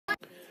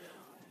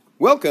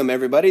Welcome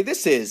everybody,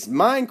 this is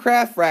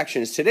Minecraft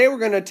Fractions. Today we're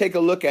going to take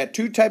a look at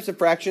two types of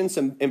fractions,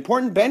 some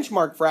important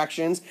benchmark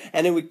fractions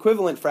and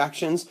equivalent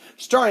fractions,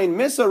 starring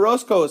Miss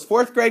Orozco's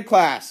 4th grade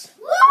class.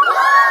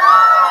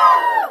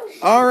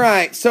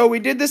 Alright, so we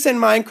did this in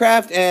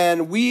Minecraft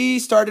and we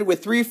started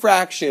with 3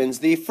 fractions.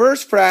 The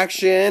first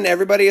fraction,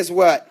 everybody, is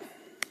what?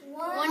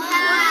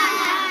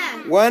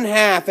 1/2.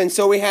 1/2, and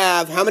so we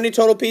have how many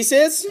total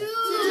pieces? 2.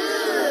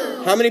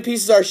 How many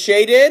pieces are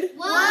shaded?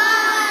 1.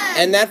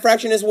 And that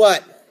fraction is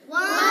what?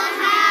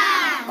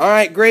 1/2.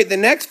 Alright, great. The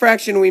next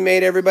fraction we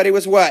made, everybody,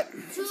 was what?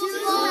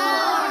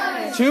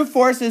 2/4.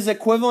 2/4 is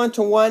equivalent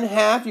to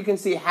 1/2. You can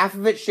see half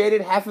of it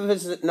shaded, half of it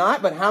is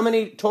not. But how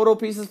many total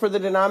pieces for the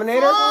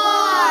denominator? 4.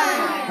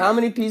 How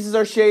many pieces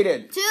are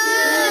shaded? 2.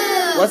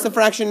 What's the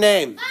fraction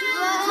name?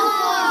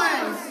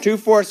 2/4.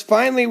 2/4.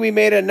 Finally, we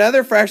made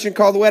another fraction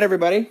called what,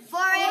 everybody?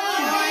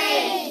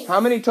 4/8. How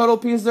many total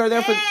pieces are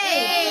there for?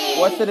 8.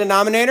 What's the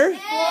denominator?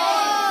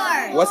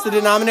 4. What's the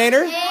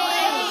denominator?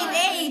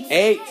 8.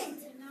 8.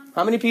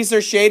 How many pieces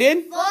are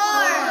shaded? 4.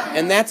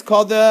 And that's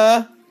called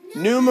the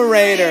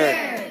numerator.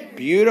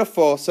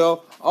 Beautiful.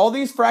 So all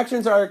these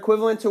fractions are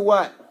equivalent to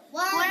what?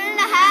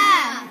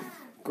 1/2.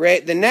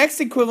 Great. The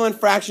next equivalent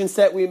fraction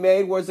set we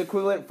made was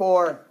equivalent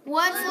for?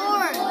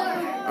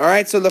 1/4. All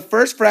right, so the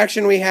first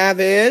fraction we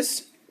have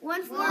is?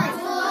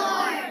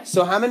 1/4.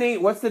 So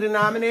what's the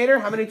denominator?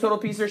 How many total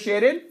pieces are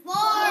shaded? 4.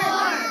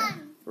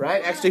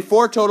 Right, actually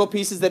 4 total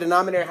pieces, the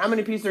denominator. How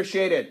many pieces are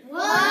shaded?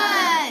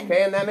 1.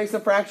 Okay, and that makes a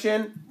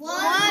fraction?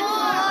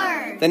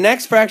 1/4. The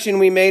next fraction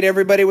we made,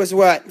 everybody, was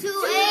what?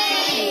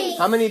 2/8.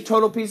 How many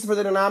total pieces for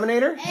the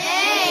denominator?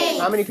 8.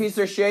 How many pieces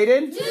are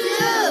shaded?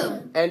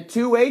 2. And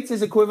 2/8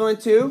 is equivalent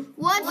to?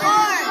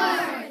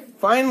 1/4.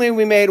 Finally,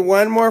 we made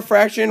one more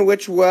fraction,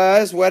 which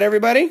was what,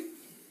 everybody?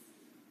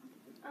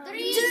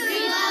 3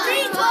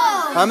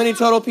 12. How many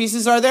total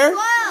pieces are there?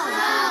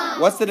 12.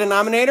 What's the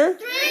denominator?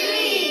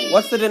 3.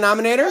 What's the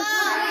denominator?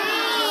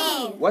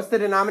 3. What's the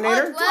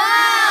denominator? 12.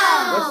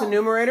 What's the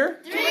numerator?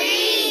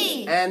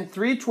 3. And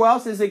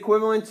 3/12 is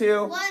equivalent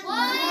to?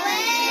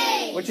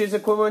 1/8. Which is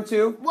equivalent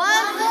to?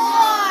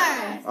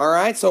 1/4. All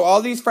right, so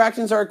all these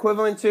fractions are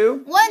equivalent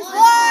to?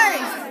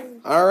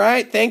 1/4. All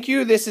right, thank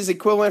you. This is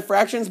Equivalent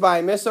Fractions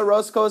by Miss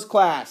Orozco's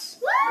class.